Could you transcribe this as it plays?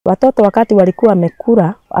Watoto wakati walikuwa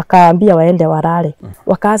wamekula, akaambia waende walale.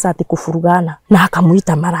 Wakaanza ati kufurugana na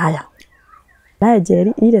akamuita maraya. Naye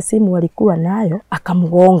Jerry ile simu walikuwa nayo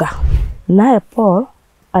akamgonga. Naye Paul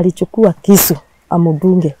alichukua kisu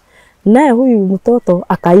amudunge. Naye huyu mtoto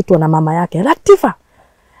akaitwa na mama yake, Latifa,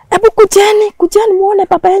 hebu kujeni muone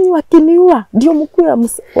baba yenu wakiniua, ndio mkuu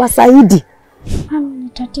wasaidi.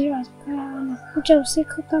 Nitatiwa wanakuja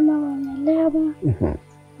usiku kama wamelewa,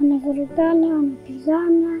 wanavurugana,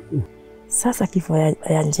 wanapigana. Sasa kifo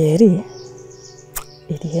ya Jerry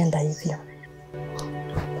ilienda hivyo.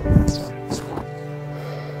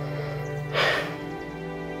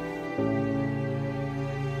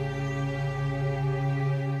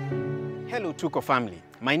 Hello Tuko family,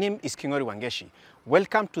 my name is Kingori Wangeshi.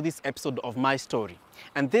 Welcome to this episode of my story.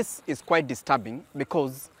 And this is quite disturbing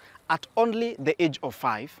because at only the age of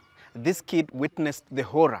 5, this kid witnessed the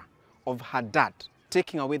horror of her dad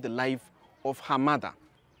taking away the life of her mother.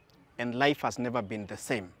 And life has never been the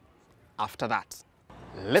same after that.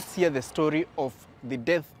 Let's hear the story of the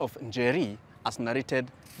death of Jerry as narrated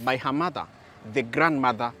by her mother, the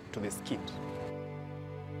grandmother to this kid.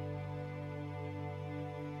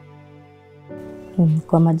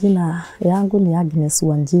 Kwa majina yangu ni Agnes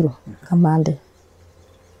Wanjiru Kamande.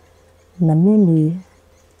 Na mimi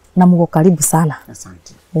na mko karibu sana.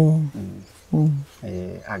 Asante.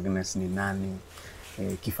 Agnes ni nani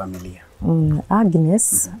kifamilia?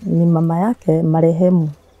 Agnes ni mama yake marehemu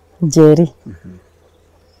Jerry.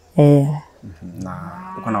 Na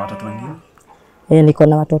uko na watoto wengine? Niko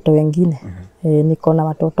na watoto wengine. Niko na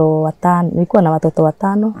watoto watano. Nilikuwa na watoto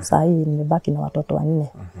watano, sasa hivi nimebaki na watoto 4.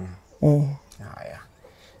 Haya.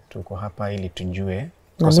 Tuko hapa ili tujue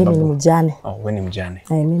na mimi ni mjane. Wewe ni mjane?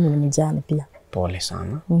 Mimi ni mjane pia. Pole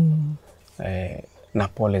sana. Na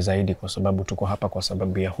pole zaidi kwa sababu tuko hapa kwa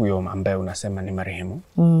sababu ya huyo ambaye unasema ni marehemu.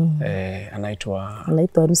 Anaitwa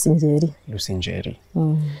Lucy Jerry.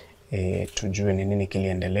 Tujue ni nini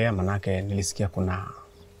kiliendelea, manake nilisikia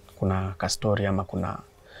kuna ka story ama kuna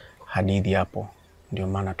hadithi hapo, ndio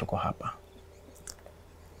maana tuko hapa.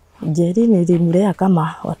 Jerry nilimlea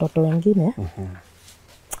kama watoto wengine.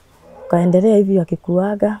 Kaendelea hivyo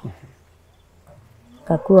akikuaga.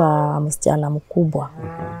 Kakuwa msichana mkubwa.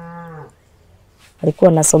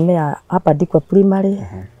 Alikuwa anasomea hapa Dikwa primary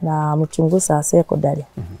na Mchunguza secondary.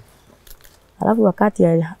 Alafu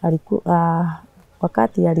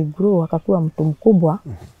wakati aligrow akakuwa mtu mkubwa,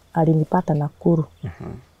 alinipata Nakuru.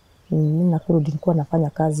 Mimi Nakuru nilikuwa nafanya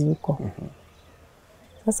kazi huko.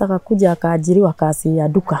 Sasa akakuja akaajiriwa kazi ya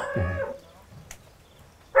duka.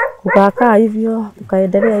 Kukakaa hivyo,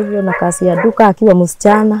 tukaendelea hivyo na kazi ya duka akiwa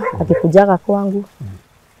msichana, akikujaga kwangu.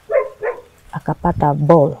 Akapata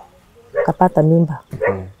ball, akapata mimba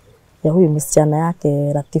ya huyu msichana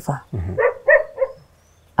yake Latifa.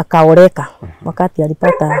 Akaoleka. Wakati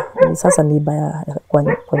alipata sasa mimba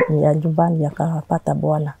ya nyumbani akapata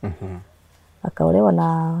bwana. Akaolewa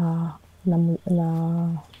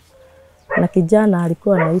na kijana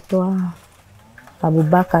alikuwa anaitwa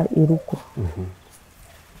Abubakar Iruku.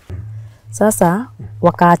 Sasa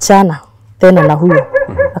wakaachana tena na huyo.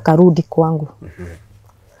 Akarudi kwangu.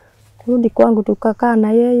 Kurudi kwangu tukakaa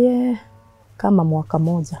na yeye kama mwaka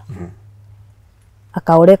moja.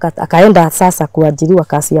 Akaoleka, akaenda sasa kuajiriwa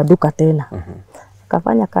kazi ya duka tena.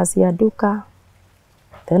 Akafanya kazi ya duka.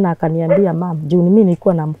 Tena akaniambia mam, juu mimi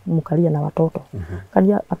nilikuwa namkalia na watoto.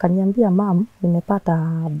 Akaniambia mam, nimepata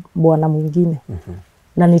bwana mwingine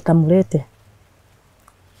na nitamlete.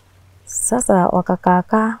 Sasa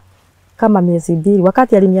wakakaa kama miezi 2.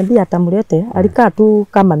 Wakati aliniambia atamlete, alikaa tu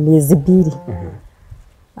kama miezi 2.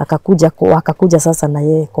 Akakuja sasa na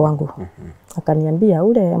yeye kwangu. Akaniambia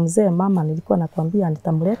ule mzee mama nilikuwa nakwambia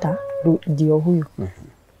nitamleta ndio huyu.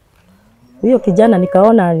 Huyo kijana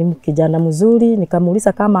nikaona ni kijana mzuri,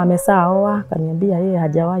 nikamuuliza kama amesaoa, akaniambia yeye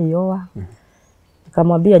hajawahi oa.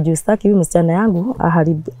 Nikamwambia juu sitaki huyu msichana yangu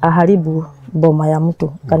aharibu boma ya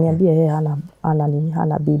mtu. Akaniambia yeye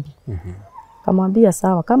hana bibi. Kamwambia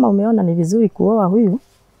sawa, kama umeona ni vizuri kuoa huyu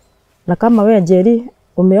na kama wewe Jerry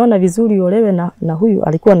umeona vizuri olewe na huyu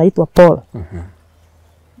alikuwa anaitwa Paul.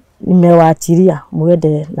 Nimewaachilia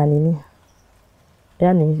muende na nini.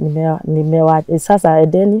 Yaani sasa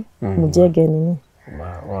edeni mjenge nini.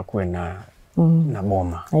 Wakuwe na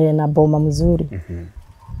boma. Na boma mzuri.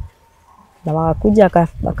 Na wakakuja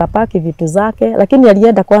akapaki vitu zake, lakini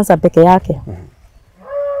alienda kwanza peke yake.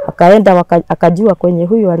 Akaenda akajua kwenye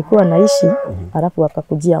huyu alikuwa anaishi, alafu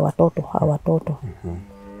akakujia watoto.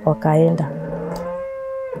 Wakaenda.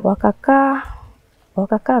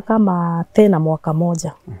 Wakakaa kama tena mwaka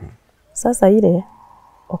moja. Sasa ile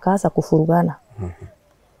wakaanza kufurugana.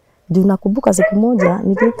 Ndio nakumbuka siku moja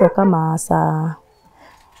niliitwa kama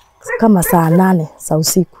kama saa 8 za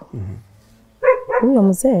usiku. Huyo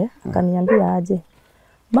mzee akaniambia aje,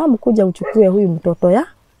 mama kuja uchukue huyu mtoto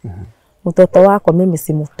mtoto wako, mimi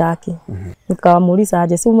simutaki. Nikamuuliza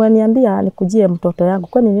aje, si umeniambia nikujie mtoto yangu,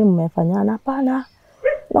 kwani nini mmefanyana? Hapana,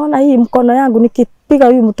 naona hii mkono yangu nikipiga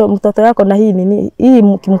huyu mtoto yako na hii nini, hii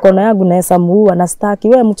mkono yangu naweza muua na staki,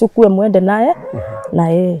 wewe mchukue muende naye na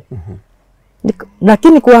yeye.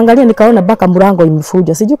 Lakini kuangalia nikaona baka mlango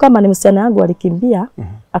imefujwa. Sijui kama ni msichana yangu alikimbia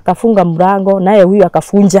akafunga mlango naye huyu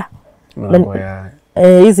akafunja. Mlango ya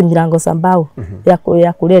hizi milango za mbao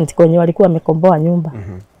ya kurent kwenye walikuwa wamekomboa nyumba.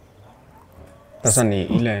 Sasa ni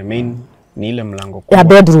ile main, ni ile mlango ya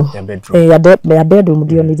bedroom. Ya bedroom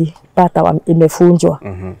ndio nilipata imefunjwa.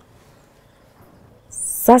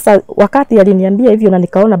 Sasa wakati aliniambia hivyo na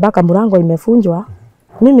nikaona baka mlango imefunjwa,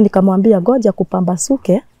 mimi nikamwambia ngoja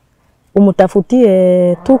kupambasuke,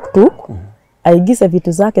 umtafutie tuktuk, aigize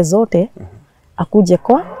vitu zake zote, akuje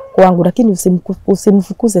kwangu, lakini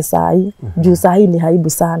usimfukuze saa hii. Juu saa hii ni haibu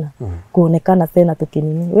sana kuonekana tena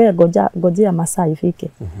tukinini. Wewe ngojea masaa ifike.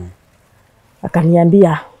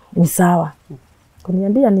 Akaniambia ni sawa.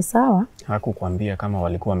 Kuniambia ni sawa. Hakukuambia kama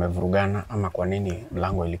walikuwa wamevurugana ama kwa nini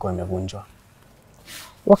mlango ilikuwa imevunjwa?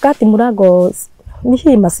 Wakati mlango ni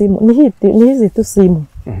hii masimu, ni hizi tu simu.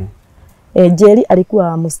 Jerry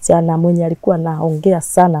alikuwa msichana mwenye alikuwa naongea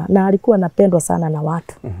sana na alikuwa napendwa sana na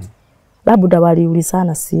watu. Labda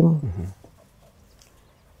waliulizana simu.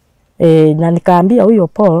 Na nikaambia huyo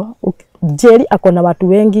Paul, Jerry ako na watu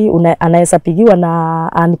wengi, anaweza pigiwa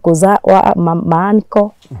na aniko za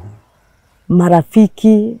maaniko,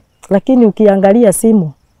 marafiki, lakini ukiangalia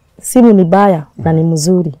simu ni baya na ni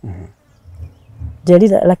mzuri.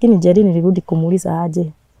 Lakini Jerry nilirudi kumuuliza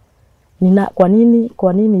aje,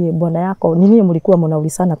 kwa nini bwana yako, nini mlikuwa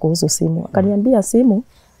mnaulizana kuhusu simu? Akaniambia simu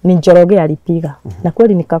ni Njoroge alipiga. Na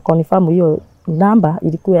kweli nikakonfirm hiyo namba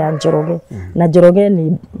ilikuwa ya Njoroge. Na Njoroge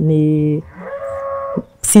ni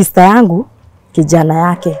sister yangu, kijana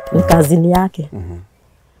yake, ni kazini yake.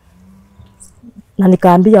 Na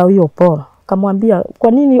nikaambia huyo Paul, kamwambia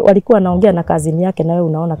kwa nini walikuwa naongea na kazini yake na wewe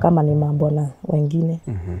unaona kama ni mambo na wengine?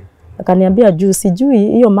 Akaniambia juu sijui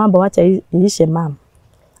hiyo mambo, acha iishe mama.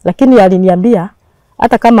 Lakini aliniambia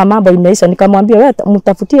hata kama mambo imeisha, nikamwambia wewe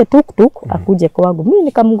mtafutie tuktuk akuje kwangu. Mimi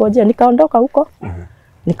nikamngojea, nikaondoka huko.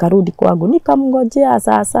 Nikarudi kwangu, nikamngojea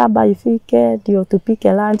saa 7 ifike ndio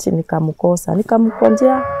tupike lunch, nikamkosa.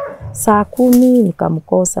 Nikamngojea saa 10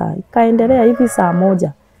 nikamkosa. Ikaendelea hivi saa 1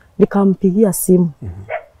 nikampigia simu.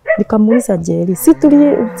 Nikamuuliza Jerry,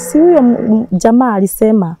 si huyo jamaa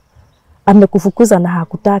alisema amekufukuza na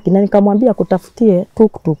hakutaki, na nikamwambia kutafutie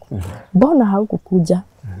tuktuk. Mbona haukukuja?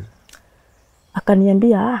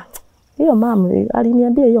 Akaniambia hiyo mama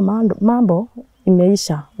aliniambia hiyo mambo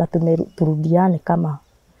imeisha na turudiane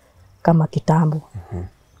kama kitambo.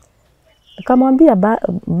 Nikamwambia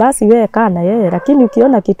basi wewe kana yeye, lakini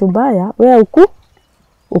ukiona kitu baya wewe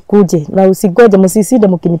ukuje na usigoje, msiside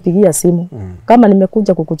mkinipigia simu. Kama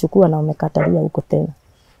nimekuja kukuchukua na umekatalia huko tena.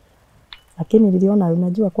 Lakini niliona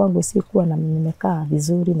unajua kwangu si kuwa na nimekaa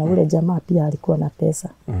vizuri na ule jamaa pia alikuwa na pesa.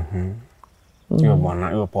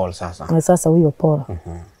 Huyo Paul sasa. Sasa huyo Paul.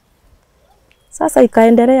 Sasa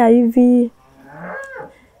ikaendelea hivi.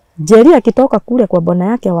 Jerry akitoka kule kwa bwana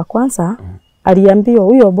yake wa kwanza, aliambiwa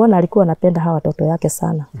huyo bwana alikuwa anapenda hawa watoto yake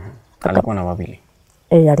sana. Alikuwa na wawili.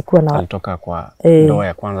 Alitoka kwa ndoa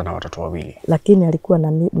ya kwanza na watoto wawili. Lakini alikuwa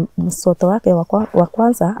na mtoto wake wa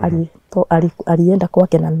kwanza alienda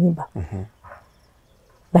kwake na mimba.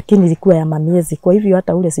 Lakini ilikuwa ya mamiezi. Kwa hivyo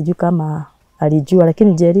hata ule sijui kama alijua,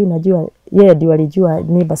 lakini Jerry unajua yeye ndio alijua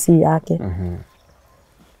mimba si yake.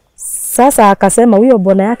 Sasa akasema huyo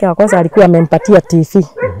bwana yake wa kwanza alikuwa amempatia TV.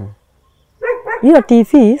 Hiyo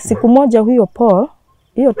TV siku moja huyo Paul,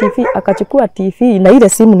 hiyo TV akachukua TV na ile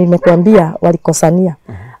simu nimekuambia walikosania.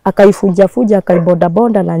 Akaifunja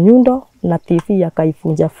akaibonda na nyundo na TV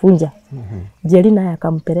akaifunja. Jerry naye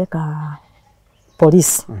akampeleka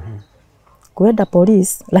polisi. Kuenda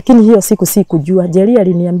polisi, lakini hiyo siku sikujua. Jerry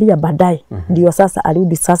aliniambia baadaye ndio sasa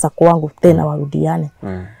arudi sasa kwangu tena warudiane.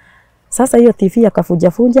 Sasa hiyo TV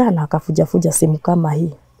akafunja na akafunja simu kama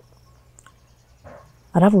hii.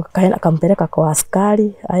 Alafu akampeleka kwa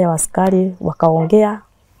askari, haya askari wakaongea,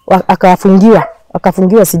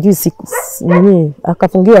 akafungiwa sijui siku nini,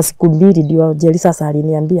 akafungiwa siku 2 ndio Jerry sasa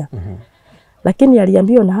aliniambia. Lakini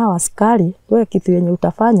aliambiwa na hawa askari, wewe kitu yenye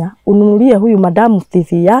utafanya ununulie huyu madamu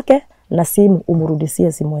TV yake na simu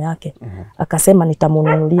umrudishie simu yake. Akasema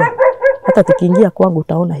nitamununulia. Hata tukiingia kwangu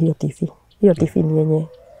utaona hiyo TV. Hiyo TV ni yenye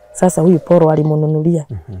sasa huyu Paul alimununulia.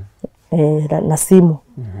 Na simu.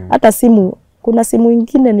 Hata simu kuna simu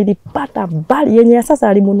ingine nilipata bali yenye sasa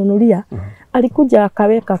alimununulia. alikuja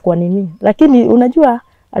akaweka kwa nini. Lakini unajua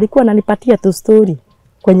alikuwa ananipatia tu story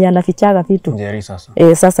kwenye anafichaga vitu. Jerry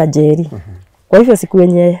sasa. Sasa Jerry. Kwa hivyo siku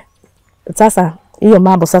yenye sasa hiyo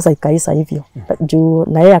mambo sasa ikaisha hivyo. Juu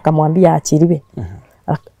na yeye akamwambia achiliwe.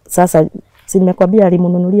 Sasa simekwambia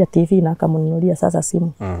alimununulia TV na akamununulia sasa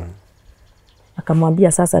simu.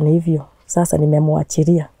 Akamwambia sasa ni hivyo. Sasa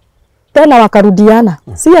nimemwachilia. Tena wakarudiana.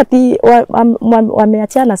 Si ati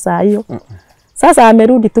wameachana saa hiyo. Sasa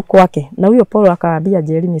amerudi tu kwake. Na huyo Paul akaambia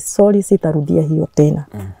Jerry ni sorry sitarudia hiyo tena.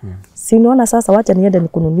 Si unaona sasa wacha niende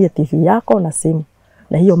nikununulie TV yako na simu.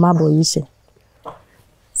 Na hiyo mambo iishe.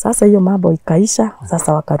 Sasa hiyo mambo ikaisha,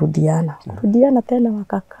 sasa wakarudiana. Rudiana tena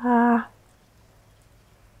wakakaa.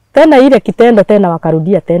 Tena ile kitendo tena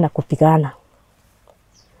wakarudia tena kupigana.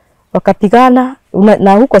 Wakapigana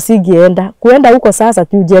na huko sigienda. Kuenda huko sasa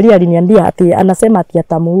tu Jerry aliniambia ati anasema ati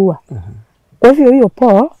atamuua. Kwa hivyo hiyo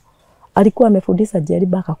Paul alikuwa amefundisha Jerry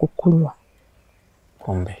baka kukunywa.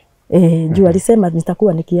 Pombe. Juu alisema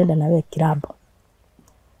nitakuwa nikienda na wewe kilabu.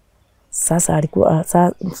 Sasa alikuwa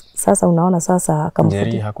sasa unaona sasa akamfundisha.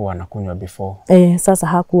 Jerry hakuwa anakunywa before. Sasa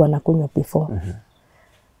hakuwa anakunywa before.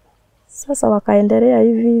 Sasa wakaendelea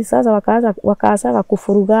hivi, sasa wakaanza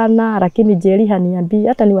kufurugana, lakini Jerry haniambii,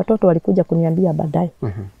 hata ni watoto walikuja kuniambia baadaye.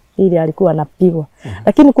 Ili alikuwa anapigwa.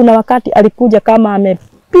 Lakini kuna wakati alikuja kama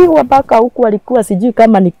amepigwa mpaka huku alikuwa sijui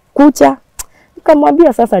kama ni kucha.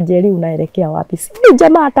 Nikamwambia sasa Jerry unaelekea wapi? Si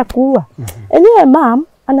jamaa atakuua. Enyewe mam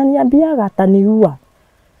ananiambiaga ataniua.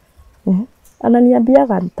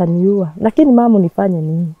 Ananiambiaga ataniua. Lakini mamu nifanye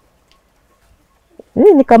nini?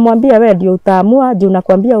 Mimi nikamwambia wewe ndio utaamua, juu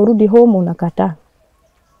nakwambia urudi home unakataa.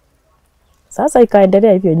 Sasa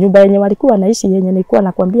ikaendelea hivyo. Nyumba yenye walikuwa naishi yenye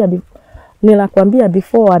ninakwambia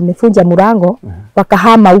before amefunja mlango,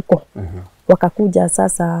 wakahama huko. Wakakuja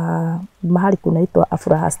sasa mahali kunaitwa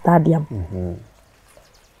Afraha Stadium.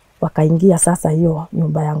 Wakaingia sasa hiyo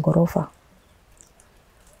nyumba ya ngorofa.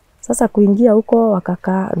 Sasa kuingia huko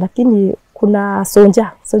wakakaa, lakini kuna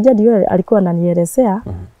Sonja ndio alikuwa ananielezea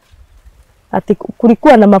ati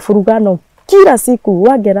kulikuwa na mafurugano kila siku,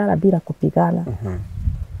 wagelala bila kupigana.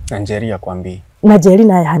 Na Jerry akwambii. Na Jerry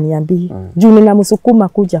naye haniambii. Juu ninamsukuma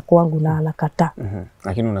kuja kwangu na anakataa.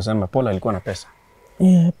 Lakini unasema Paul alikuwa na pesa.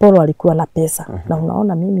 Paul alikuwa na pesa. Na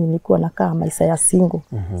unaona mimi nilikuwa nakaa maisha ya single.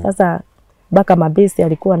 Sasa baka mabesi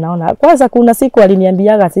alikuwa naona. Kwanza kuna siku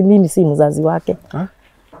aliniambiaga mimi si mzazi wake.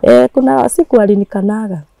 Kuna siku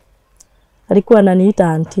alinikanaga. Alikuwa ananiita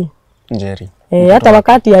auntie. Jerry. Hata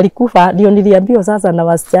wakati alikufa ndio niliambiwa sasa na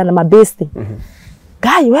wasichana mabesti.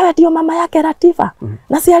 Gai wewe ndio mama yake Latifa.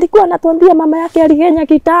 Na si alikuwa anatuambia mama yake aligenya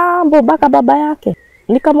kitambo baka baba yake.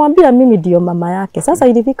 Nikamwambia mimi ndio mama yake. Sasa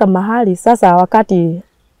ilifika mahali sasa wakati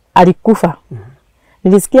alikufa.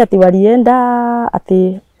 Nilisikia ati walienda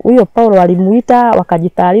ati huyo Paulo walimuita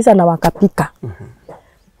wakajitayarisha na wakapika.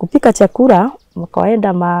 Kupika chakula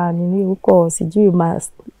wakaenda nini huko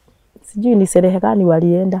sijui ni sherehe gani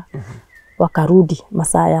walienda. Wakarudi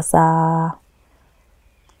masaa ya saa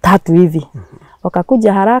 3 hivi.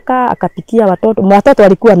 Wakakuja haraka akapikia watoto. Watoto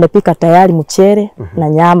walikuwa wamepika tayari mchele na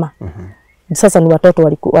nyama. Sasa ni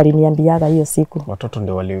watoto waliniambiaga hiyo siku. Watoto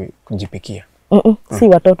ndio walijipikia. Si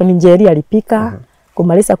watoto, ni Jerry alipika.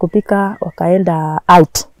 Kumaliza kupika wakaenda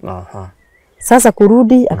out. Sasa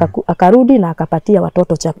kurudi akarudi na akapatia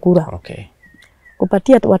watoto chakula.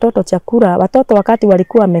 Kupatia watoto chakula, watoto wakati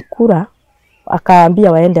walikuwa wamekula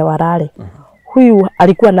akaambia waende walale. Huyu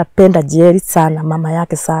alikuwa anapenda Jerry sana, mama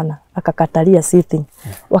yake sana. Akakatalia sitting.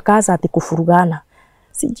 Wakaanza ati kufurugana.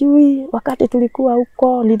 Sijui wakati tulikuwa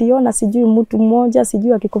huko niliona sijui mtu mmoja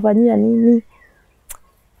sijui akikufanyia nini.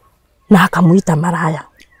 Na akamuita maraya.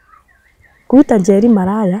 Kuita Jerry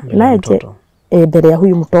maraya naye mbele ya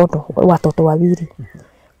huyu mtoto, watoto wawili.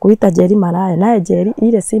 Kuita Jerry maraya naye Jerry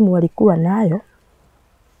ile simu walikuwa nayo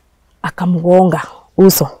akamgonga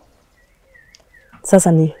uso.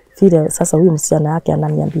 Sasa ni vile sasa huyu msichana yake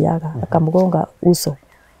ananiambiaga akamgonga uso.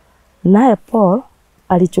 Naye Paul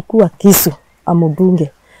alichukua kisu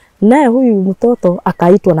amudunge. Naye huyu mtoto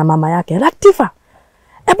akaitwa na mama yake, Latifa,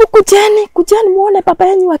 hebu kujeni muone baba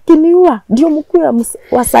yenu akiniua, ndio mkuu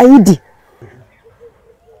wa Saidi.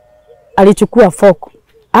 Alichukua foku.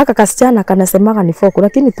 Aka kasichana kanasemaga ni foku,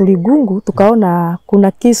 lakini tuligungu tukaona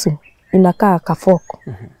kuna kisu inakaa kafoku.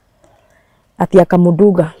 Ati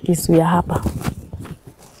akamuduga kisu ya hapa.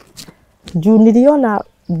 Juu niliona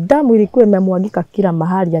damu ilikuwa imemwagika kila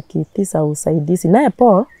mahali akiitisa usaidizi. Naye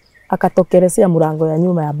Paul akatokelezea mlango ya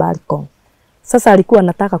nyuma ya balcony. Sasa alikuwa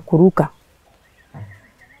anataka kuruka.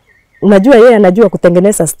 Unajua yeye anajua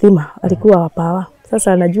kutengeneza stima, alikuwa wapawa.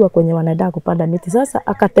 Sasa anajua kwenye wanaenda kupanda miti. Sasa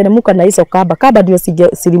akateremka na hizo kaba ndio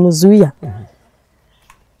silimzuia.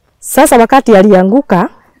 Sasa wakati alianguka,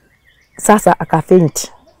 sasa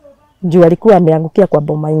akafaint. Juu alikuwa ameangukia kwa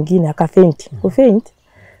boma ingine, akafaint. Kufaint,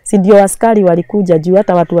 si ndio askari walikuja, juu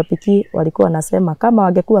hata watu wapiki walikuwa nasema kama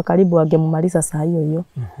wangekuwa karibu wangemumaliza saa hiyo hiyo.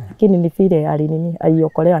 Lakini ni vile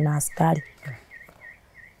aliokolewa na askari.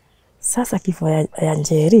 Sasa kifo ya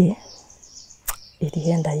Njeri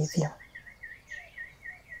ilienda hivyo.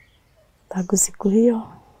 Tangu siku hiyo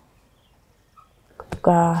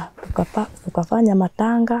tukafanya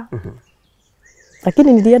matanga.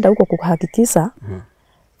 Lakini nilienda huko kuhakikisha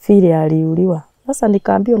vile aliuliwa. Sasa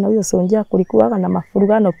nikaambiwa na huyo Sonja kulikuwa na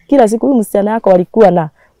mafurugano kila siku. Huyu msichana yako walikuwa na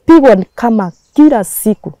pigwa kama kila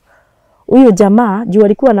siku. Huyo jamaa juu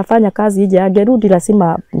alikuwa anafanya kazi nje, angerudi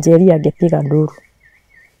lazima Njeri angepiga nduru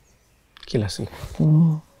kila siku.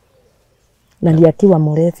 Na aliatiwa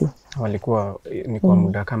mrefu. Walikuwa ni kwa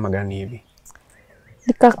muda kama gani hivi?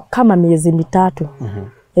 Kama miezi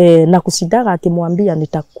 3. Na kushidaga akimwambia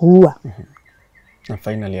nitakuua. Na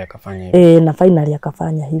finally akafanya hivi. Na finally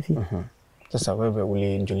akafanya hivi. Sasa wewe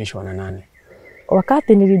ulijulishwa na nani?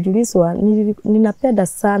 Wakati nilijulishwa, ninapenda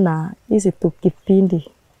sana hizi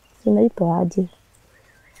tukipindi. Inaitwa aje?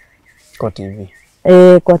 Tuko TV.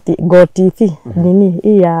 Go TV. Nini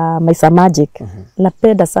hii ya Maisha Magic.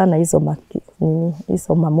 Napenda sana hizo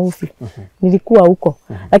hizo movie. Nilikuwa huko.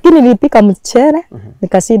 Lakini nilipika mchele,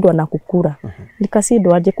 nikashindwa na kukula.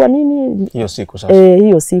 Nikashindwa aje kwa nini hiyo siku sasa?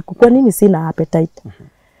 Hiyo siku. Kwa nini sina appetite?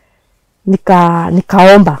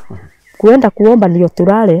 Nikaomba. Kuenda kuomba ndio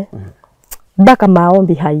tulale. Baka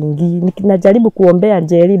maombi haingii. Najaribu kuombea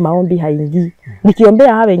Njeri, maombi haingii.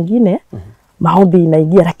 Nikiombea hawa wengine maombi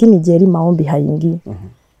inaingia, lakini Njeri maombi haingii.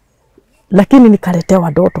 Lakini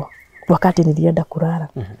nikaletewa ndoto wakati nilienda kulala.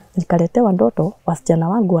 Nikaletewa ndoto wasichana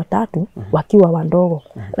wangu 3 wakiwa wandogo.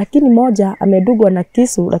 Lakini moja amedugwa na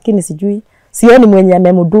kisu, lakini sioni mwenye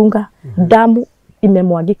amemdunga. Damu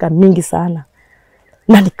imemwagika mingi sana.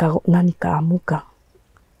 Na nikaamuka.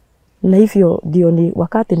 Na hivyo ndio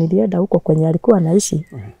wakati nilienda huko kwenye alikuwa anaishi.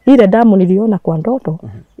 Ile damu niliona kwa ndoto,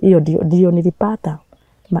 hiyo ndio nilipata.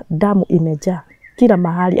 Damu imejaa kila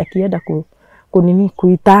mahali akienda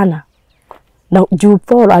kuitana. Na juu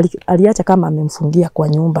Paul aliacha kama amemfungia kwa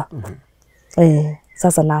nyumba.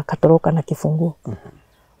 Sasa na akatoroka na kifunguo.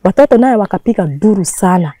 Watoto naye wakapiga duru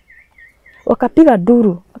sana. Wakapiga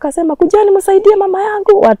duru. Akasema kujani msaidie mama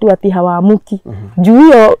yangu. Watu ati hawaamuki. Juu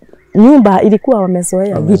hiyo nyumba ilikuwa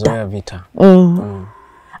wamezoea vita.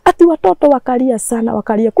 Ati watoto wakalia sana,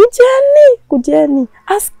 wakalia kujeni,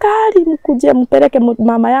 askari mkuje mpeleke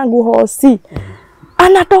mama yangu hosi.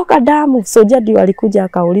 Anatoka damu. Soja ndio alikuja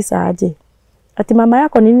akauliza aje. Ati mama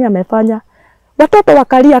yako nini amefanya? Watoto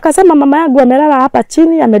wakalia, akasema mama yangu amelala hapa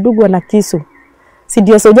chini amedugwa na kisu. Si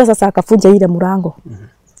ndio soja sasa akafunja ile mlango.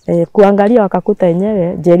 Kuangalia wakakuta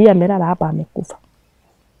yenyewe Njeri amelala hapa amekufa.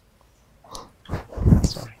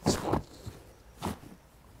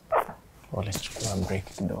 Wale chukua break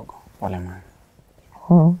kidogo. Wale man.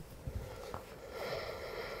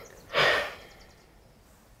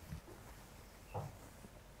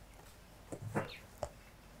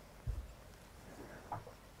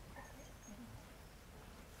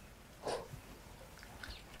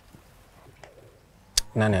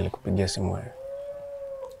 Nani alikupigia simu wewe?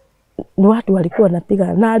 Ni watu walikuwa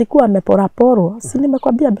wanapiga na alikuwa ameporaporo. Si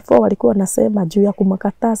nimekwambia before walikuwa nasema juu ya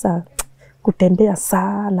kumkataza kutembea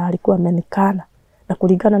sana, alikuwa amenikana na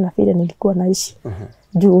kulingana na vile nilikuwa naishi.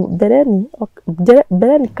 Juu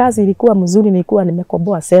beleni kazi ilikuwa mzuri, nilikuwa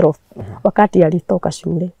nimekoboa self wakati alitoka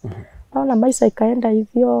shule. Naona maisha ikaenda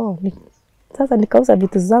hivyo. Sasa nikauza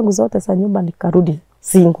vitu zangu zote za nyumba nikarudi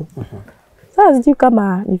single. Sasa sijui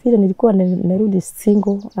kama ni vile nilikuwa nimerudi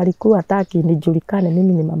single, alikuwa hataki nijulikane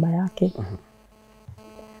mimi ni mama yake.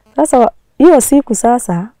 Sasa hiyo siku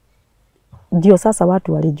sasa ndio sasa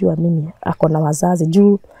watu walijua mimi ako na wazazi.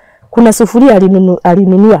 Juu kuna sufuria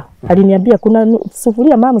alinunua. Aliniambia kuna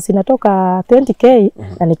sufuria mama sinatoka 20k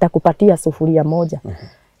na nitakupatia sufuria moja.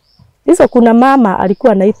 Hizo kuna mama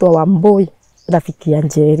alikuwa anaitwa Wamboi, rafiki ya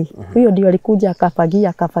Njeri. Huyo ndio alikuja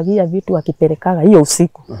akafagia vitu akipelekaga hiyo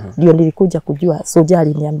usiku. Ndio nilikuja kujua, Soja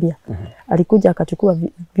aliniambia. Alikuja akachukua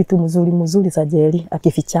vitu mzuri za Njeri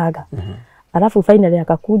akifichaga. Alafu finally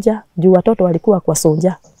akakuja juu watoto walikuwa kwa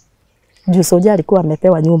Soja. Juu Soja alikuwa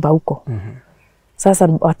amepewa nyumba huko. Sasa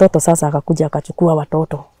watoto sasa akakuja akachukua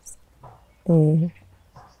watoto.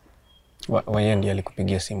 Yeye ndiye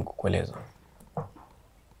alikupigia simu kukueleza?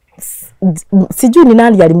 Sijui ni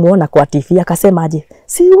nani alimuona kwa TV akasema aje,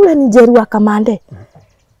 si yule ni Njeri wa Kamande.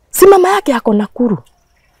 Si mama yake ako Nakuru.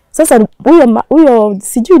 Sasa huyo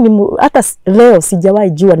sijui ni hata leo sijawahi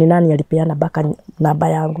jua ni nani alipeana baka namba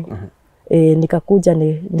yangu. Nikakuja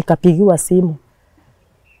nikapigiwa simu.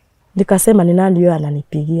 Nikasema ni nani yeye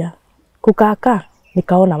ananipigia. Kukaa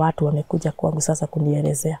nikaona watu wamekuja kwangu sasa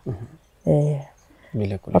kunielezea.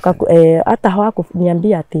 Hata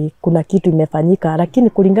hawakuniambia ati kuna kitu imefanyika, lakini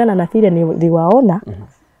kulingana na vile niliwaona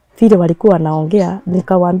vile walikuwa wanaongea,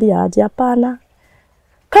 nikawaambia aje hapana.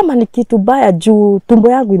 Kama ni kitu baya juu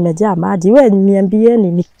tumbo yangu imejaa maji, wewe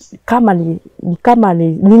niambieni kama ni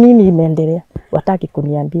nini imeendelea. Wataki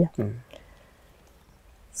kuniambia.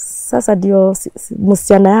 Sasa ndio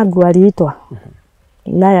msichana yangu aliitwa.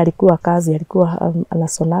 Naye alikuwa kazi, alikuwa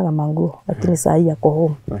anasonaga manguo, lakini saa hii ako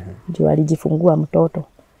home. Ndio alijifungua mtoto.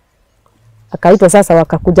 Akaitwa sasa,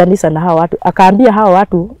 wakakujanisha na hao watu. Akaambia hao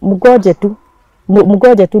watu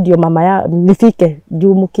mgoje tu ndio mama ya nifike.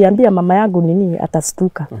 Juu mkiambia mama yangu nini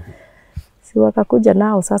atastuka. Si wakakuja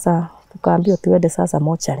nao sasa, tukaambiwa tuende sasa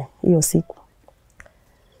mochari hiyo siku.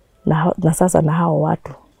 Na sasa na hao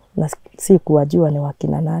watu na si kuwajua ni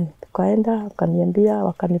wakina nani. Tukaenda, wakaniambia,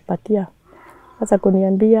 wakanipatia. Sasa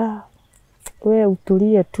kuniambia wewe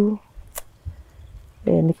utulie tu.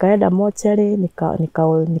 Nikaenda mochari,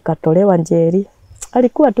 nikatolewa njeri.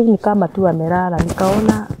 Alikuwa tu ni kama tu amelala,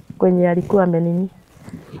 nikaona kwenye alikuwa amenini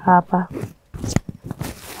hapa.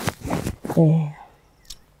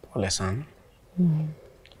 Pole sana.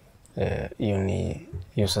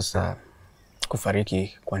 Hiyo sasa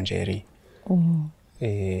kufariki kwa njeri.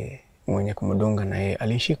 Mwenye kumudunga na yeye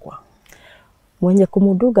alishikwa. Mwenye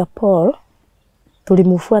kumudunga Paul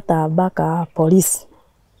tulimfuata mpaka polisi.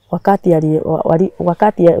 Wakati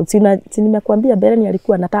nimekuambia Bereni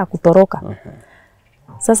alikuwa anataka kutoroka.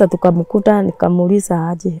 Sasa tukamkuta, nikamuuliza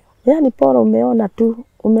aje. Yaani Paul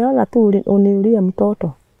umeona tu uniulie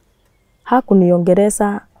mtoto.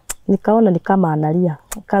 Hakuniongeleza, nikaona ni kama analia.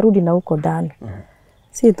 Karudi na huko ndani.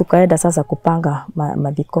 Si tukaenda sasa kupanga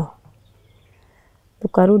madhiko.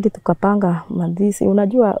 Tukarudi tukapanga madhisi.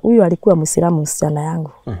 Unajua huyu alikuwa Muislamu msichana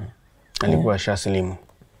yangu. Alikuwa shasilimu.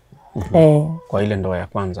 Kwa ile ndoa ya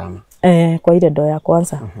kwanza ama? Kwa ile ndoa ya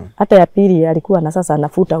kwanza. Hata ya pili alikuwa na sasa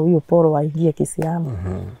anafuta huyu Poro waingie Kiislamu.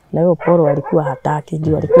 Na huyo Poro alikuwa hataki,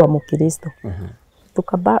 juu alikuwa Mkristo.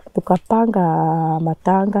 Tukapanga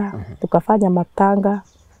matanga, tukafanya matanga.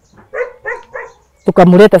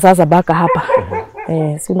 Tukamuleta sasa baka hapa.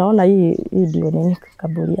 Si unaona hii ndio nini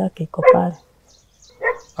kaburi yake iko pale.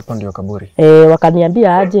 Hapo ndio kaburi.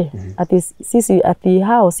 Wakaniambia aje ati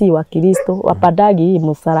hao si wa Kristo, wapadagi hii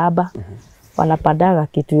msalaba. Wanapadaga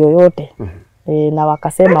kitu yoyote. Na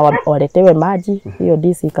wakasema waletewe maji, hiyo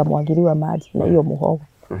disi ikamwagiliwa maji na hiyo muhogo.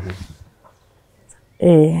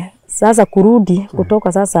 Sasa kurudi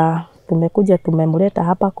kutoka sasa tumekuja tumemleta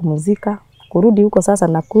hapa kumuzika. Kurudi huko sasa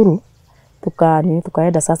Nakuru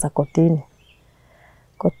tukaenda sasa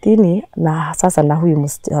kotini na sasa na huyu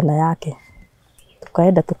msichana yake.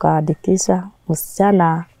 Tukaenda tukaandikisha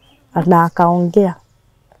msichana na akaongea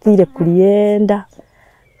vile kulienda,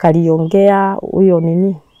 kaliongea huyo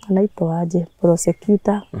nini anaitwa aje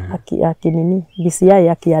prosecutor akinini DCI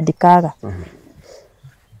akiandikaga.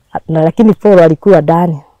 Na lakini Paul alikuwa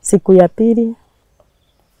ndani. Siku ya pili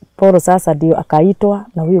Paul sasa ndio akaitwa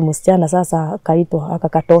na huyu msichana sasa akaitwa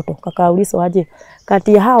akakatoto. Kakaulizwa aje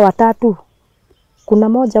kati ya hawa watatu kuna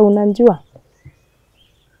moja unanjua?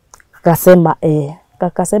 Akasema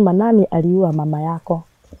Kakasema nani aliua mama yako?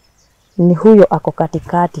 Ni huyo ako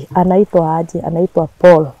katikati. Anaitwa aje? Anaitwa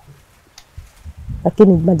Paul.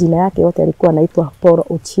 Lakini majina yake yote alikuwa anaitwa Paul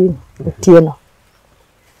Otieno.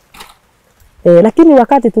 Lakini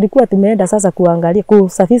wakati tulikuwa tumeenda sasa kuangalia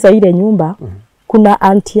kusafisha ile nyumba, kuna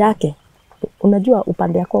aunti yake. Unajua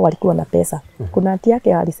upande wako walikuwa na pesa. Kuna aunti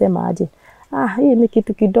yake alisema aje, hii ni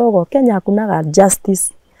kitu kidogo, Kenya hakunaga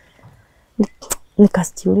justice.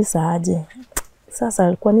 Nikajiuliza aje.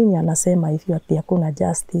 Sasa kwa nini anasema hivyo ati hakuna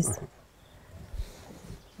justice?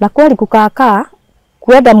 Na kweli kukaa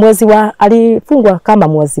kuenda alifungwa kama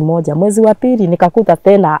mwezi moja. Mwezi wa pili nikakuta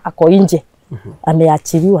tena ako nje.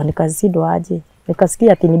 Ameachiliwa, nikazidwa aje.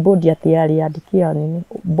 Nikasikia ati ni board ati aliandikia nini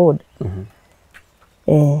board.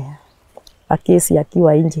 Akesi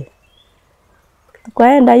akiwa nje.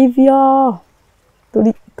 Tukaenda hivyo.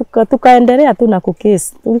 Tukaendelea tu na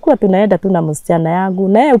kukesi. Tulikuwa tunaenda tu na msichana yangu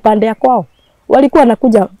na yeye upande ya kwao. Walikuwa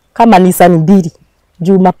nakuja kama Nissan mbili.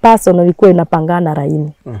 Juu mapaso nilikuwa inapangana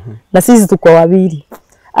laini. Na sisi tuko wawili.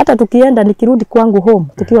 Hata tukienda nikirudi kwangu home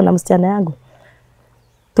tukiwa na msichana yangu.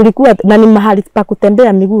 Tulikuwa na ni mahali pa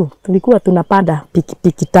kutembea miguu. Tulikuwa tunapanda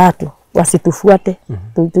pikipiki 3 wasitufuate.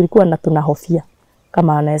 Tulikuwa na tunahofia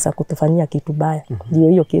kama anaweza kutufanyia kitu baya. Ndio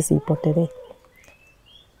hiyo kesi ipotelee.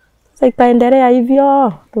 Sasa ikaendelea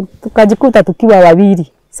hivyo tukajikuta tukiwa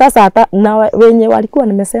wawili. Sasa hata na wenye walikuwa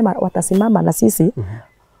nimesema watasimama na sisi.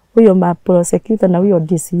 Huyo prosecutor na huyo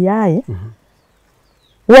DCI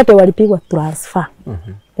wote walipigwa transfer.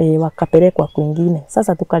 Wakapelekwa kwingine.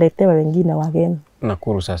 Sasa tukaletewa wengine wageni.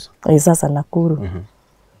 Nakuru sasa. Sasa Nakuru.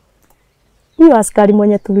 Huyo askari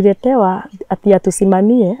mwenye tuliletewa ati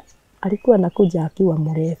atusimamie alikuwa anakuja akiwa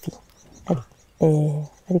mrefu.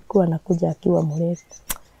 Alikuwa anakuja akiwa mrefu.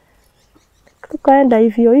 Tukaenda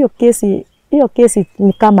hivyo, hiyo kesi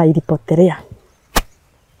ni kama ilipotelea.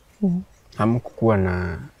 Hamkukuwa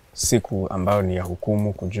na siku ambayo ni ya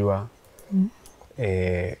hukumu kujua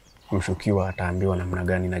mshukiwa ataambiwa namna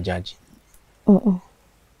gani na jaji?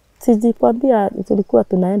 Sijikwambia, tulikuwa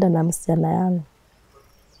tunaenda na msichana yangu.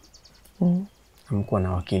 Hamkuwa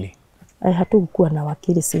na wakili? Hatukuwa na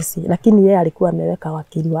wakili sisi, lakini yeye alikuwa ameweka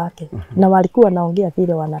wakili wake. Na walikuwa naongea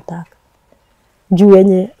vile wanataka. Juu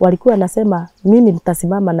wenye walikuwa nasema mimi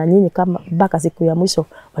nitasimama na nyinyi kama mpaka siku ya mwisho,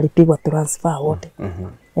 walipigwa transfer wote.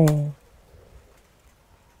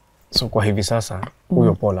 So kwa hivi sasa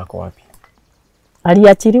huyo Paul ako wapi?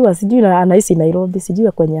 Aliachiliwa, sijui anaishi Nairobi,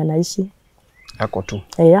 sijui kwenye anaishi. Ako tu?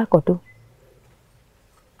 Ako tu.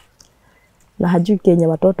 Na hajui Kenya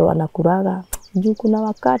watoto wanakuraga. Juu kuna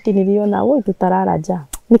wakati niliona wewe tutarara ja.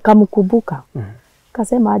 Nikamkumbuka.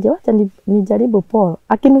 Kasema aje wacha nijaribu Paul.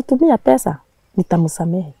 Akinitumia pesa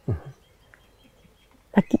nitamsamehe.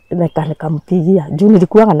 Nikampigia. Juu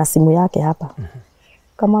nilikuwa na simu yake hapa.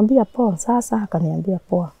 Kamwambia Paul, sasa akaniambia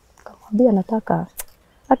Paul. Kamwambia nataka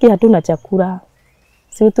hatuna chakula.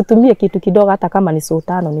 Si tutumie kitu kidogo hata kama ni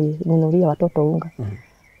 500 ninunulie watoto unga.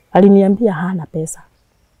 Aliniambia hana pesa.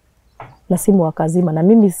 Na simu wakazima, na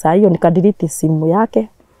mimi saa hiyo nikadelete simu yake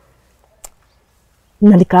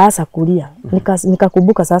na nikaanza kulia.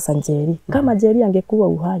 Nikakumbuka sasa Njeri. Kama Njeri angekuwa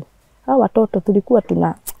uhai, hao watoto tulikuwa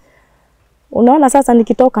unaona sasa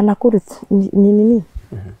nikitoka Nakuru nini?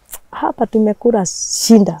 Hapa tumekula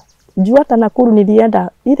shinda. Juu hata Nakuru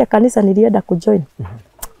nilienda, ile kanisa nilienda kujoin.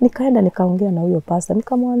 Nikaenda nikaongea na huyo pastor,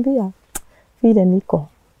 nikamwambia vile niko.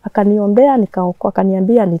 Akaniombea nikaokoka,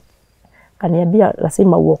 akaniambia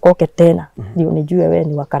lazima uokoke tena ndio nijue wewe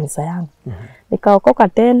ni wa kanisa yangu. Nikaokoka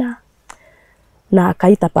tena na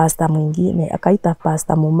akaita pastor mwingine, akaita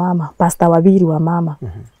pastor mumama, pastor wawili wa mama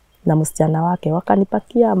na msichana wake,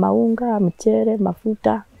 wakanipakia maunga, mchere,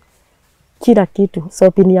 mafuta, kila kitu.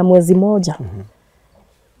 So pini ya mwezi moja.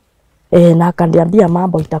 Na akaniambia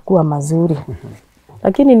mambo itakuwa mazuri.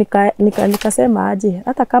 Lakini nikasema aje,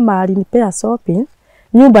 hata kama alinipea shopping,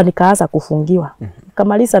 nyumba nikaanza kufungiwa.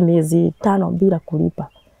 Nikamaliza miezi 5 bila kulipa.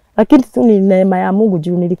 Lakini tu ni neema ya Mungu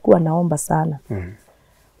juu nilikuwa naomba sana.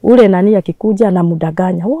 Ule nani akikuja na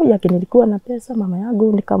mudaganya, yake nilikuwa na pesa mama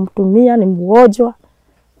yangu nikamtumia, ni mgonjwa.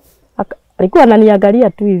 Alikuwa ananiangalia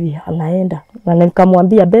tu hivi anaenda. Na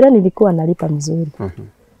nikamwambia mbele nilikuwa nalipa mzuri.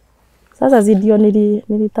 Sasa zidio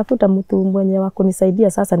nilitafuta mtu mwenye wa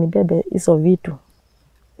kunisaidia sasa nibebe hizo vitu.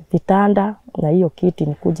 Vitanda na hiyo kiti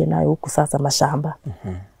nikuje nayo huku sasa mashamba.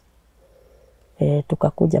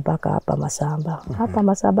 Tukakuja mpaka hapa mashamba. Hapa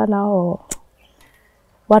mashamba nao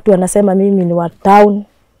watu wanasema mimi ni wa town,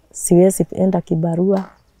 siwezi enda kibarua.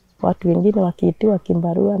 Watu wengine wakiitiwa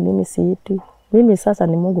kibarua, mimi siitwi. Mimi sasa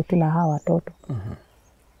ni Mungu tu na hawa watoto.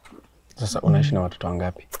 Sasa unaishi na watoto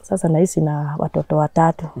wangapi? Sasa naishi na watoto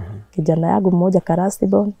 3. Kijana yangu mmoja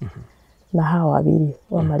Karastibon na hawa wawili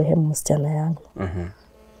wa marehemu msichana yangu.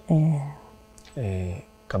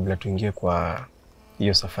 Kabla tuingie kwa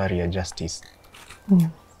hiyo safari ya justice.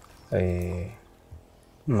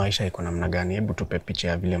 Maisha iko namna gani? Hebu tupe picha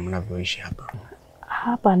ya vile mnavyoishi hapa.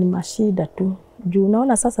 Hapa ni mashida tu. Juu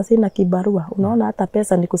unaona sasa sina kibarua. Unaona hata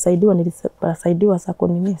pesa nikusaidiwa nilisaidiwa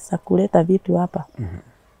sa kuleta vitu hapa.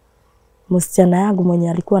 Msichana yangu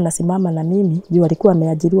mwenye alikuwa anasimama na mimi, juu alikuwa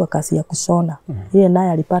ameajiriwa kazi ya kushona. Yeye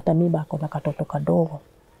naye alipata mimba ako na katoto kadogo.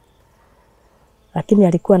 Lakini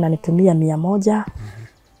alikuwa ananitumia 100.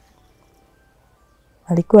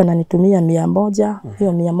 Alikuwa ananitumia 100,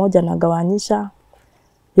 hiyo 100 nagawanyisha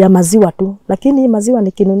ya maziwa tu. Lakini hii maziwa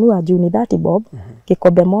nikinunua juu ni 30 bob,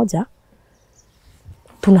 kikombe moja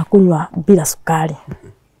tunakunywa bila sukari.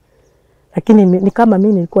 Lakini ni kama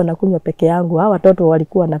mimi nilikuwa nakunywa peke yangu, hao watoto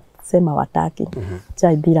walikuwa nasema wataki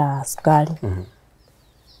chai bila sukari.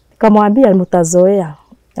 Nikamwambia mtazoea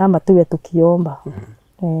ama tuwe tukiomba.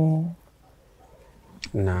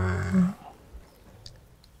 Na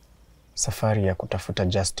safari ya kutafuta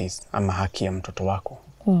justice ama haki ya mtoto wako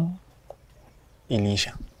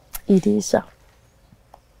iliisha?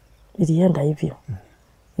 Ilienda hivyo.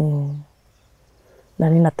 Na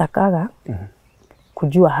ninatakaga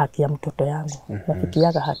kujua haki ya mtoto yangu.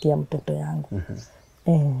 Nafikiaga haki ya mtoto yangu.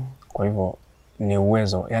 Kwa hivyo ni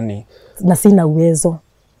uwezo, yani na sina uwezo.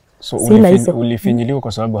 So ulifinyiliwa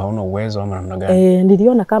kwa sababu hauna uwezo ama namna gani?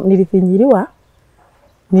 Niliona kama nilifinyiliwa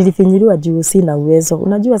nilifinyiliwa juu sina uwezo.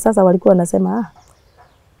 Unajua sasa walikuwa wanasema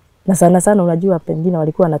na sana sana unajua pengine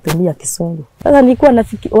walikuwa wanatumia Kisungu. Sasa nilikuwa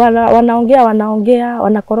wanaongea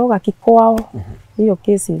wanakoroga kikwao. Hiyo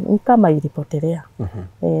kesi ni kama ilipotelea.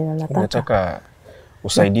 Nataka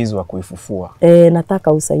usaidizi wa kuifufua.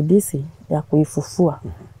 Nataka usaidizi ya kuifufua.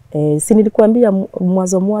 Si nilikuambia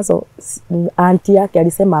mwanzo aunti yake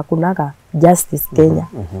alisema hakunaga justice Kenya.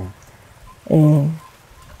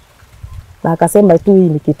 Na akasema tu hii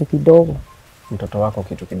ni kitu kidogo. Mtoto wako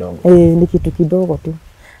kitu kidogo. Ni kitu kidogo tu.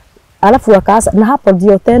 Alafu wakaanza, na hapo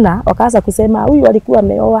ndio tena wakaanza kusema huyu alikuwa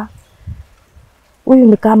ameoa. Huyu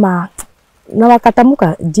ni kama, na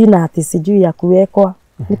wakatamuka jina ati sijui ya kuwekwa.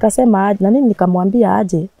 Nikasema aje, na nini nikamwambia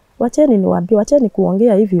aje, wacheni niwaambie, wacheni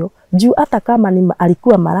kuongea hivyo. Juu hata kama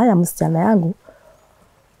alikuwa maraya msichana yangu,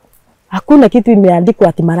 hakuna kitu imeandikwa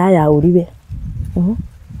ati maraya auliwe.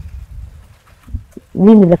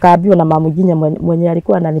 Mimi nikaambiwa na mama mwingine mwenye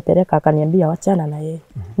alikuwa ananipeleka akaniambia wachana na yeye.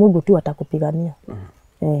 Mungu tu atakupigania.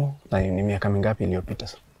 Na ni miaka mingapi iliyopita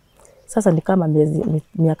sasa? Sasa ni kama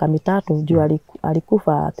miaka mitatu juu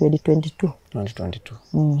alikufa 2022.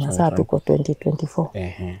 2022. Sasa tuko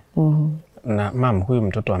 2024. Na mam, huyu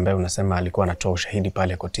mtoto ambaye unasema alikuwa anatoa ushahidi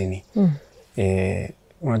pale kotini.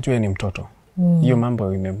 Unajua ni mtoto. Hiyo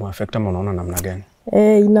mambo imemuaffect ama unaona namna gani?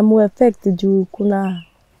 Inamuaffect juu kuna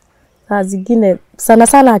saa zingine sana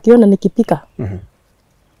sana akiona nikipika.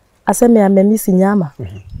 Aseme amemisi nyama.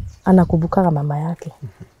 Anakumbuka mama yake.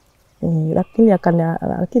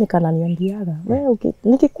 Lakini kananiambiaga, wewe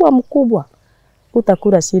nikikuwa mkubwa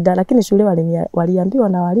utakula shida, lakini shule waliambiwa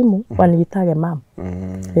na walimu waniitage mama.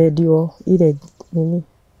 Ndio ile nini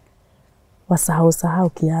wasahau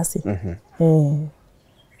kiasi.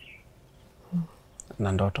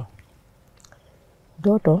 Na ndoto?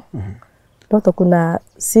 Ndoto kuna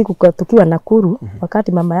siku tukiwa Nakuru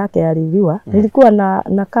wakati mama yake aliuliwa, nilikuwa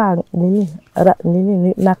nakaa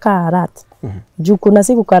nakaa rat. Juu kuna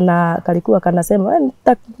siku kalikuwa kanasema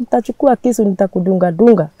nitachukua kisu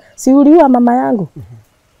nitakudunga. Si uliua mama yangu.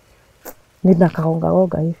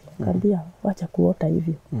 Ninakaonga hivi. Nikamwambia wacha kuota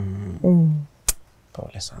hivyo.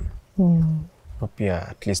 Pole sana. Pia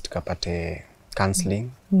at least kapate counseling.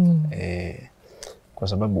 Kwa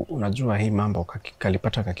sababu unajua hii mambo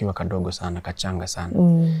kalipata kakiwa kadogo sana, kachanga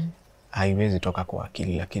sana. Haiwezi toka kwa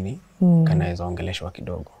akili lakini kanaweza ongeleshwa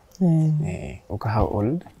kidogo. Uka how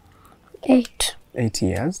old? 8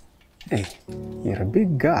 years. You're a big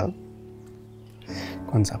girl.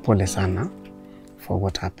 Kwanza pole sana for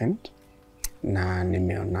what happened. Na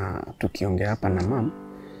nimeona tukiongea hapa na mom,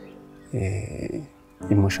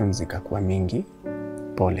 emotions zikakuwa mingi.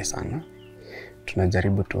 Pole sana.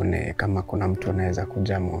 Tunajaribu tuone kama kuna mtu anaweza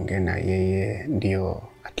kuja muongee na yeye ndio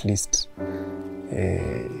at least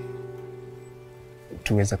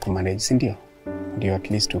tuweza kumanage, si ndio? Ndio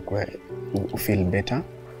at least feel better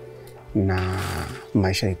na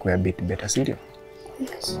maisha ikuwe a bit better, si ndio?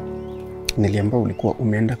 Yes. Niliambia ulikuwa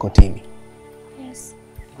umeenda kotini. Yes.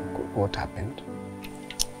 What happened?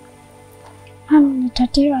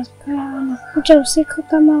 Nitatiwa anakuja usiku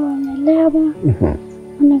kama wamelewa.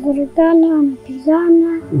 Wanavurugana,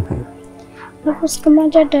 wanapigana. Alafu siku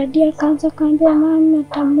moja dadi akaanza kuambia mama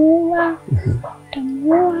atamuua.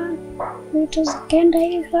 Vitu zikaenda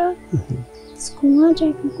hivyo. Siku moja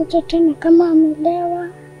akakuja tena kama amelewa.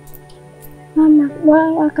 Mama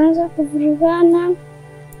wao akaanza kuvurugana.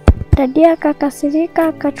 Dadi akakasirika,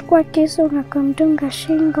 akachukua kisu na kumdunga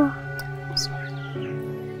shingo.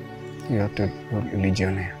 Yote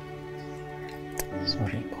ulijionea.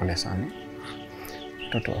 Sorry, pole sana.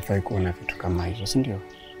 Mtoto hafai kuona vitu kama hivyo, si ndio?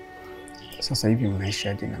 Sasa hivi unaishi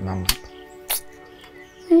aje na mama?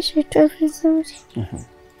 Naishi tu vizuri.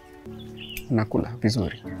 Unakula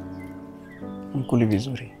vizuri? Unakula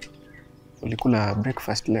vizuri? Ulikula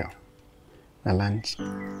breakfast leo? Na lunch?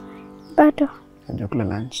 Bado. Hujakula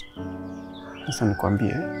lunch? Sasa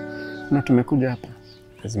nikwambie, na tumekuja hapa,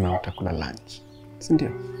 lazima utakula lunch. Si ndio?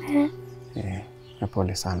 Na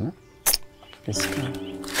pole sana.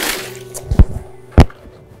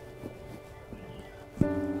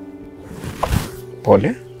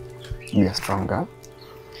 Pole. Be a strong girl.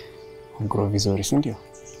 Grow vizuri, si ndio?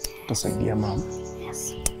 Utasaidia mama.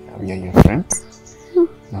 Yes. We are your friends.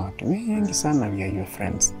 Na watu wengi sana we are your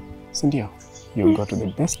friends. Si ndio? You go to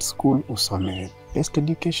the best school, usome the best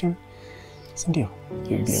education. Si ndio?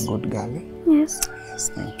 You'll be a good girl. Eh? Yes.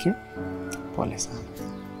 Yes, thank you. Pole sana.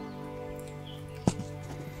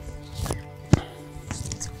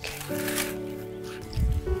 It's okay.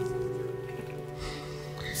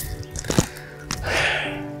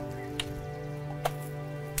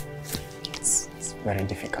 It's very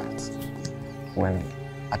difficult when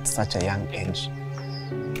at such a young age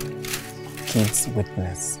kids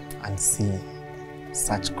witness and see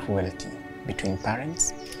such cruelty between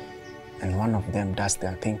parents, and one of them does the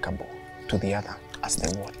unthinkable to the other as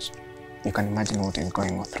they watch. You can imagine what is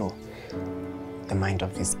going through the mind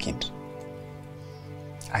of this kid.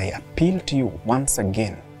 I appeal to you once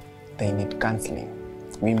again, they need counseling.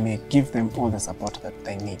 We may give them all the support that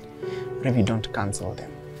they need, but if you don't counsel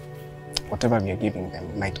them, whatever we are giving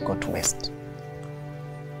them might go to waste.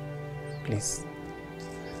 Please,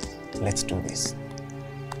 let's do this.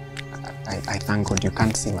 I thank God you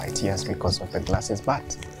can't see my tears because of the glasses,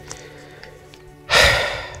 but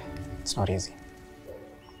it's not easy.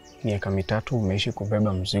 Miaka mitatu umeishi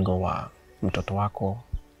kubeba mzigo wa mtoto wako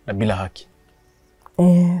na bila haki.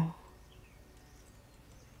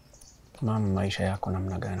 Mama, maisha yako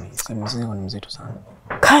namna gani? Si mzigo ni mzito sana.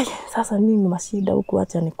 Kai, sasa mimi mashida huku,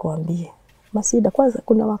 acha nikuambie. Mashida kwanza,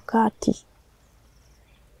 kuna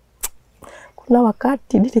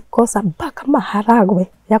wakati nilikosa mpaka maharagwe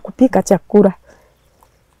ya kupika chakula.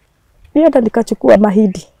 Nienda nikachukua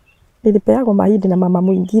mahindi. Nilipewa mahindi na mama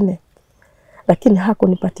mwingine, lakini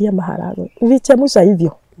hakunipatia maharagwe. Nilichemsha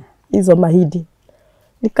hivyo hizo mahindi.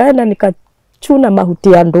 Nikaenda nikachuna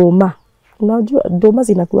mahuti ya ndoma. Unajua ndoma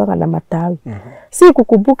zinakuwa na matawi. Si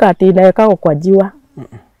kukumbuka ati inawekwa kwa jua.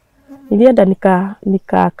 Nilienda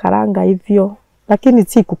nikakaranga hivyo, lakini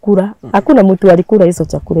si kukula. Hakuna mtu alikula hizo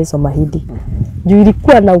chakula, hizo mahindi. Juu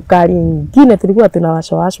ilikuwa na ukali nyingine, tulikuwa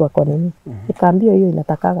tunawashwa kwa nini. Nikaambia hiyo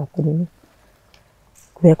inatakaga kunini,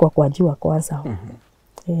 kuwekwa kwa jua kwanza.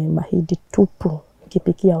 Mahindi tupu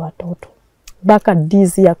nikipikia watoto. Baka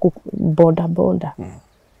dizi ya bonda.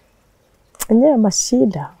 Enyewe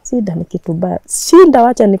mashida, shida ni kitu baya. Shida,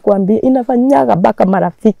 wacha nikuambie, inafanyaga baka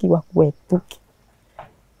marafiki wa kuepuki.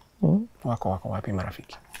 Wako wapi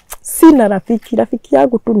marafiki? Sina rafiki. Rafiki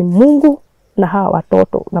yangu tu ni Mungu na hawa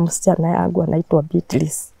watoto na msichana yangu anaitwa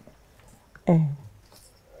Beatrice.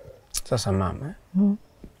 Sasa mama,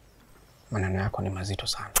 maneno yako ni mazito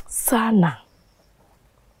sana. Sana.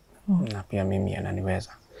 Na pia mimi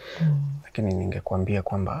yananiweza. Lakini ningekuambia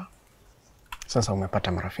kwamba sasa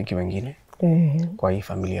umepata marafiki wengine kwa hii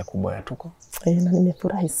familia kubwa ya Tuko. Na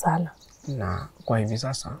nimefurahi sana. Na kwa hivi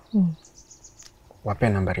sasa wape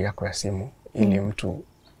nambari yako ya simu ili mtu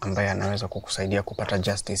ambaye anaweza kukusaidia kupata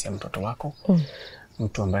justice ya mtoto wako,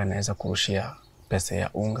 mtu ambaye anaweza kurushia pesa ya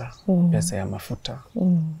unga, pesa ya mafuta,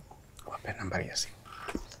 wape nambari ya simu.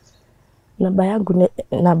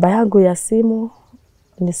 Namba yangu ya simu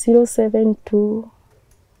ni 072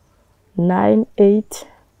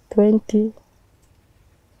 9820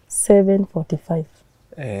 745.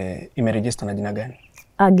 Imeregister na jina gani?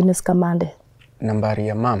 Agnes Kamande. Nambari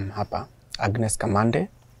ya mam hapa, Agnes Kamande,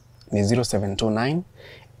 ni 0729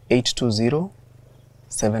 820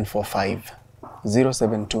 745.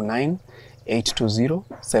 0729 820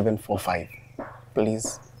 745.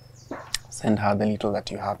 Please send her the little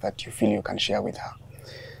that you have that you feel you can share with her.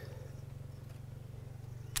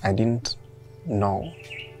 I didn't know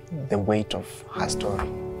the weight of her story,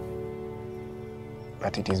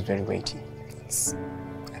 but it is very weighty. It's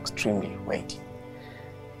extremely weighty.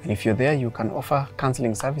 And if you're there, you can offer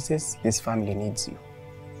counseling services. This family needs you.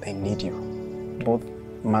 They need you. Both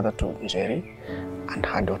mother to Njeri and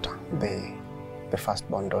her daughter, the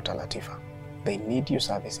firstborn daughter Latifa. They need your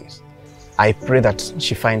services. I pray that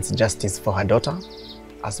she finds justice for her daughter,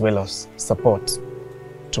 as well as support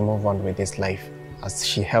to move on with this life as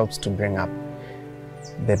she helps to bring up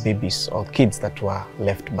the babies or kids that were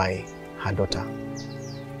left by her daughter,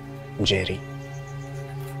 Njeri.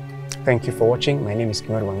 Thank you for watching. My name is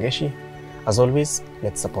Yvonne Kawira. As always,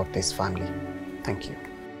 let's support this family. Thank you.